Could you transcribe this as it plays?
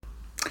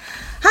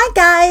Hi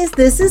guys,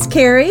 this is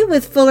Carrie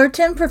with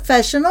Fullerton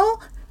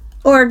Professional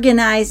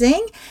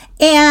Organizing,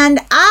 and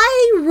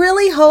I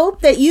really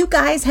hope that you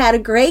guys had a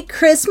great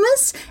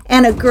Christmas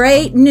and a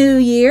great New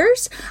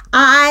Year's.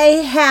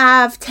 I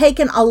have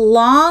taken a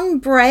long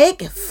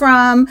break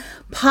from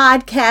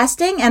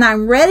podcasting and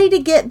I'm ready to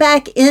get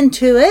back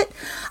into it.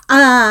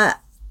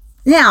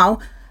 Now,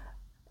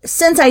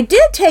 since I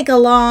did take a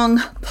long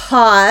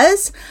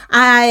pause,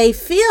 I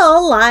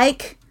feel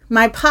like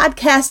my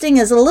podcasting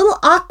is a little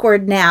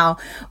awkward now,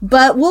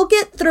 but we'll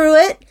get through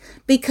it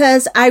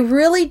because I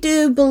really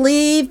do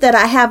believe that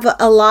I have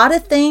a lot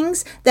of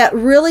things that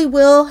really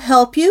will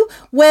help you,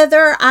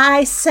 whether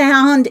I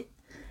sound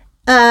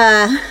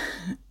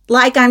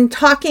like I'm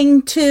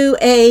talking to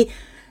a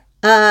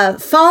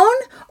phone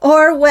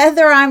or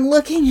whether I'm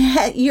looking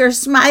at your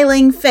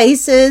smiling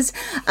faces.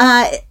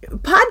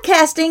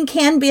 Podcasting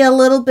can be a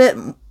little bit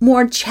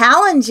more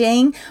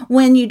challenging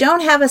when you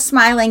don't have a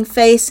smiling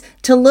face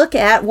to look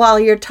at while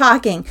you're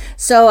talking.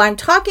 So I'm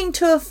talking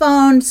to a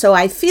phone, so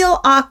I feel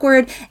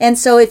awkward. And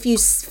so if you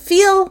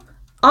feel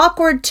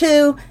awkward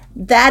too,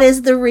 that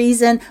is the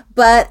reason.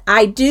 But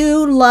I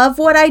do love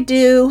what I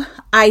do.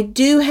 I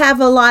do have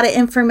a lot of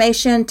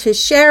information to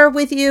share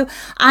with you.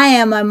 I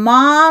am a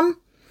mom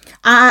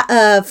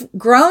of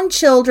grown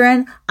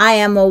children. I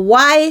am a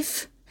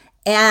wife,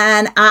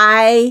 and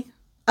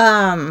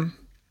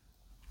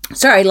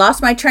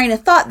lost my train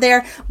of thought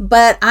there,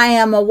 but I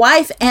am a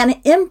wife and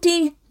an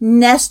empty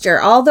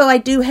nester, although I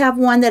do have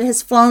one that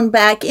has flown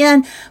back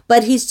in,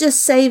 but he's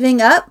just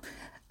saving up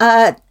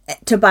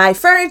to buy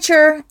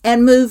furniture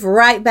and move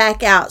right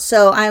back out.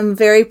 So I'm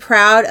very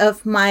proud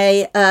of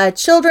my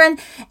children,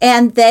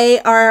 and they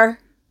are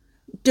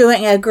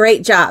doing a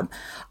great job.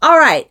 All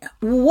right,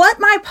 what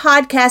my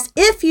podcast,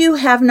 if you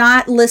have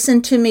not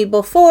listened to me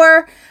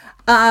before,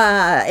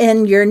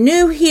 and you're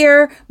new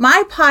here,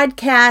 my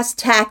podcast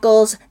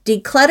tackles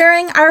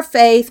decluttering our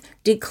faith,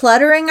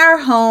 decluttering our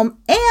home,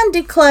 and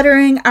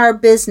decluttering our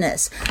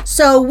business.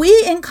 So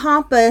we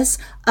encompass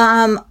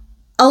a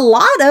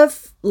lot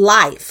of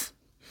life.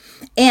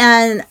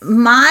 And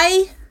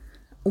my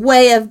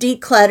way of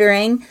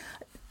decluttering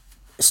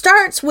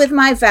starts with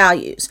my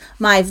values.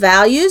 My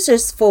values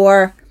is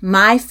for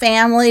my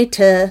family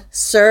to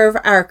serve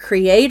our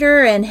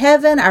Creator in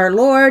heaven, our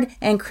Lord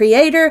and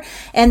Creator,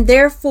 and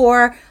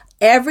therefore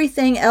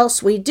everything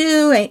else we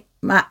do,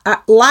 my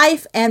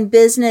life and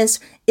business,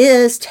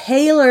 is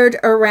tailored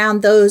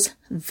around those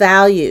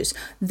values.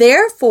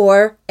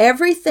 Therefore,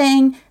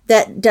 everything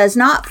that does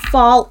not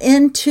fall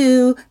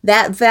into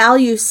that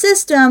value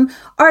system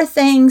are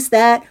things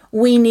that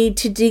we need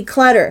to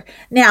declutter.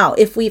 Now,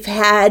 if we've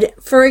had,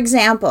 for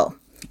example,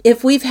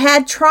 if we've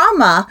had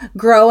trauma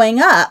growing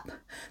up,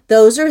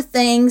 those are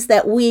things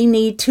that we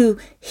need to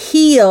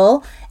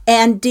heal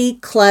and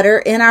declutter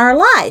in our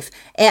life.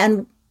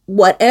 And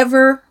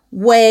whatever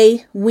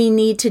way we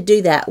need to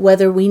do that,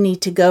 whether we need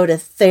to go to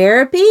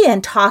therapy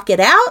and talk it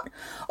out,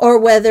 or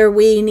whether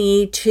we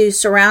need to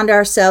surround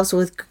ourselves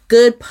with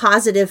good,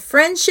 positive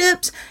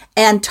friendships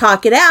and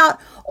talk it out,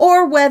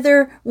 or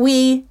whether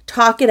we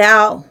talk it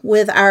out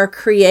with our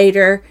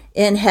Creator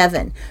in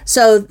heaven.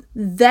 So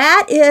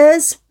that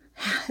is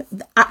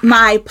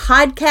my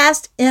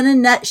podcast in a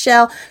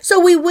nutshell.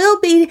 So we will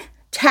be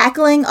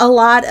tackling a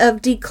lot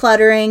of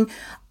decluttering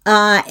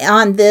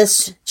on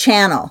this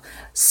channel.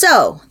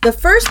 So the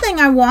first thing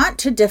I want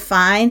to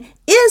define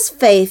is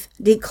faith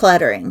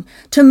decluttering,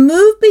 to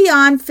move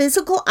beyond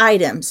physical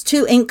items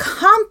to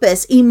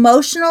encompass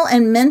emotional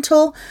and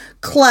mental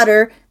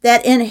clutter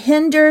that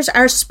hinders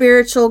our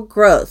spiritual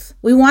growth.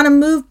 We want to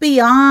move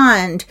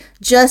beyond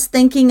just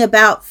thinking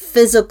about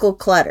physical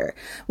clutter.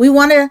 We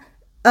want to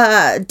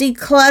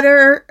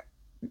decluttering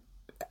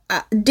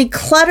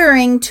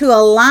to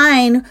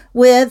align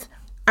with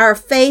our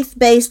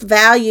faith-based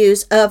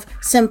values of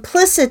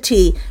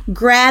simplicity,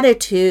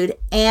 gratitude,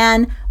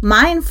 and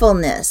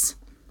mindfulness.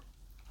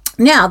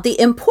 Now, the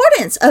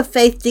importance of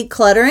faith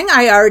decluttering,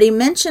 I already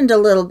mentioned a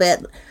little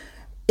bit.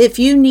 If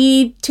you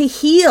need to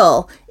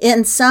heal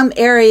in some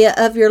area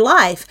of your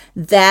life,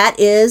 that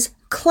is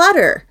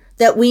clutter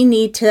that we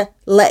need to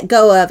let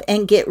go of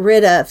and get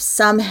rid of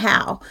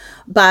somehow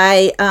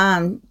by,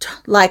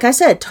 like I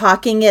said,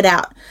 talking it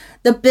out.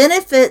 The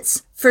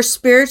benefits for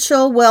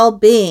spiritual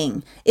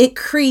well-being: it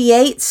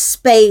creates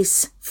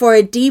space for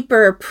a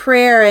deeper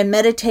prayer and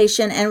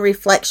meditation and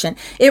reflection.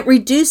 It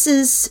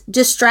reduces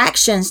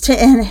distractions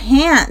to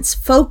enhance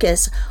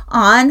focus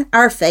on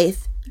our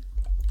faith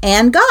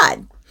and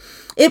God.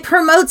 It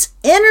promotes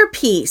inner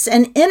peace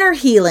and inner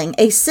healing,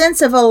 a sense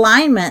of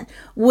alignment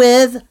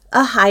with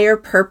a higher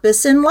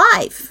purpose in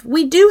life.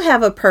 We do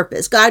have a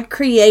purpose. God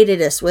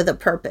created us with a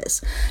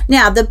purpose.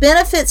 Now, the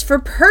benefits for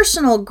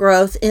personal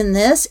growth in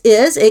this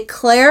is it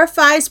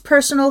clarifies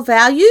personal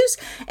values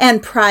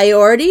and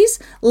priorities,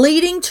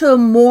 leading to a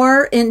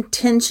more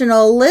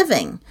intentional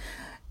living.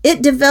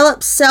 It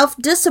develops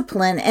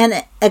self-discipline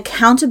and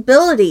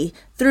accountability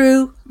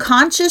through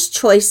conscious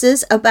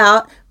choices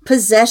about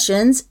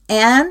possessions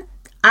and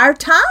our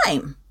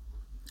time.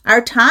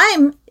 Our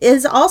time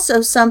is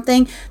also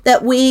something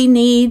that we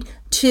need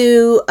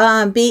to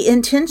be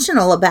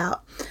intentional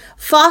about.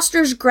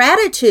 Fosters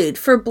gratitude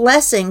for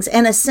blessings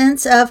and a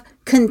sense of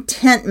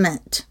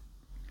contentment.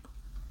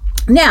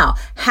 Now,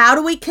 how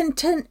do we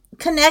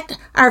connect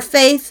our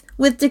faith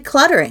with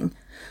decluttering?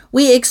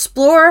 We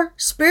explore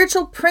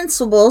spiritual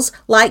principles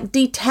like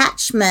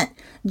detachment,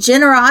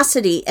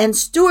 generosity, and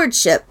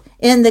stewardship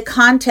in the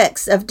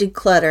context of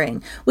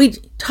decluttering. We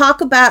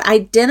talk about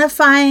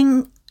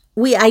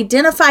we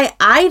identify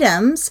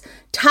items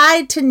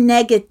tied to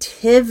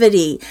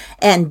negativity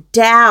and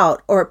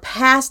doubt or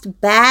past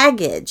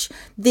baggage.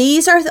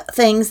 These are the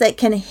things that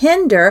can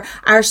hinder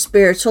our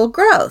spiritual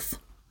growth.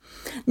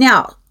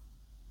 Now,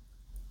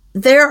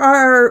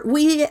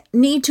 we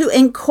need to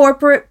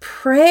incorporate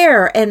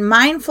prayer and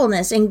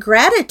mindfulness and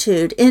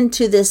gratitude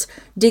into this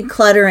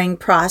decluttering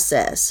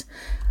process.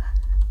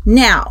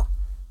 Now,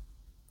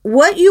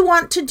 what you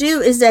want to do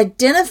is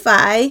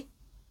identify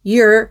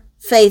your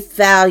faith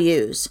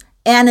values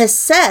and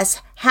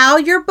assess how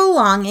your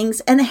belongings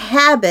and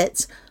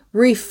habits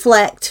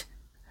reflect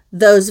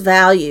those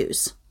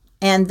values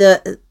and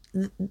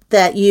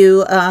that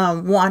you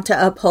want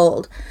to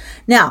uphold.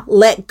 Now,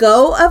 let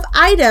go of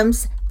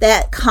items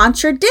that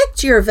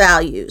contradict your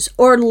values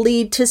or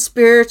lead to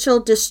spiritual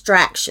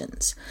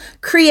distractions.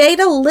 Create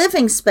a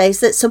living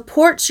space that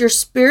supports your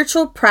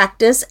spiritual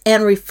practice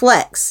and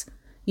reflects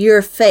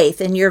your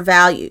faith and your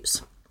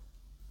values.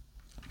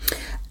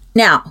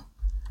 Now,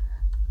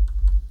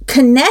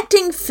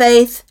 connecting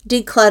faith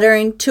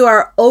decluttering to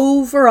our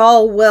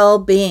overall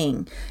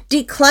well-being.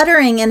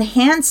 Decluttering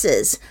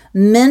enhances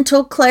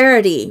mental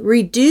clarity,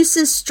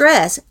 reduces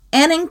stress,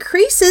 and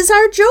increases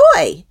our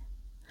joy.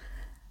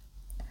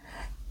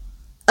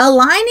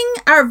 Aligning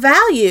our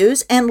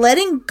values and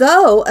letting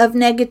go of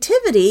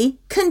negativity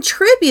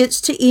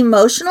contributes to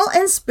emotional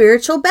and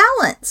spiritual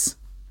balance.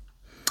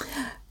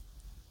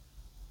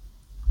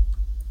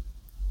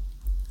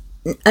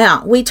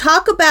 Now, we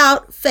talk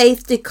about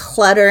faith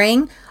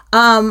decluttering.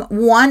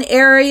 One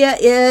area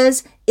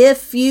is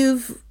if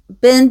you've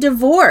been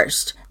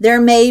divorced,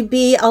 there may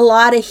be a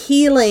lot of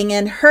healing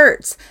and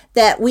hurts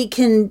that we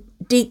can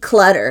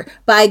declutter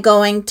by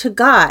going to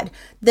God.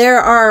 There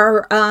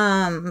are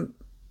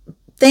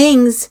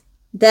things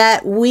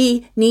that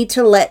we need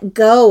to let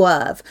go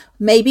of.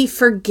 Maybe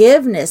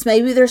forgiveness.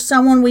 Maybe there's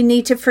someone we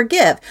need to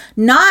forgive.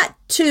 Not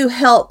to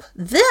help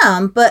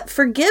them, but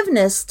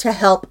forgiveness to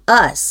help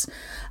us.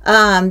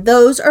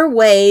 Those are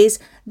ways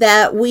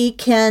that we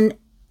can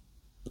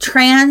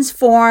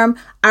transform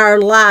our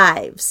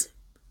lives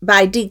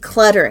by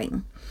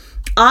decluttering.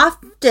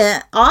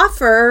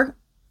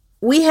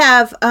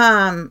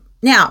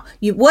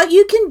 What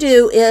you can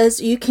do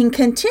is you can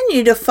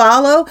continue to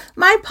follow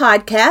my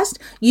podcast.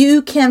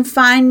 You can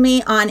find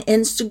me on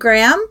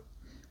Instagram.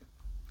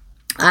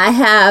 I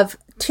have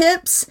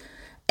tips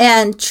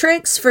and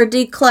tricks for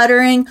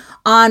decluttering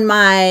on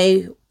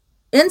my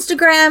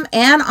Instagram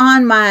and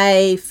on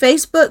my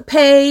Facebook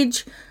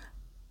page.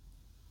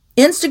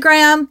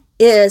 Instagram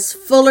is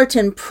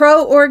Fullerton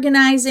Pro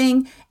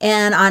Organizing,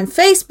 and on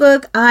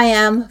Facebook, I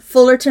am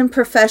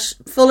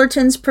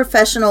Fullerton's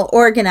Professional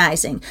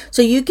Organizing.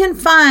 So you can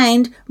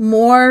find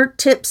more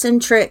tips and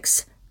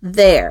tricks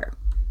there.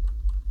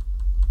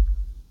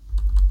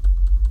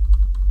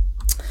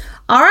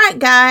 All right,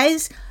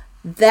 guys,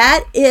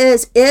 that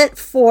is it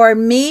for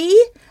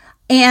me,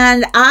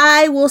 and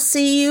I will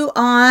see you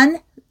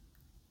on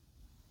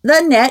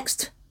the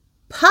next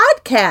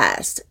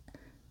podcast.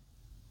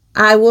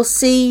 I will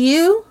see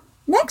you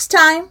next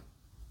time.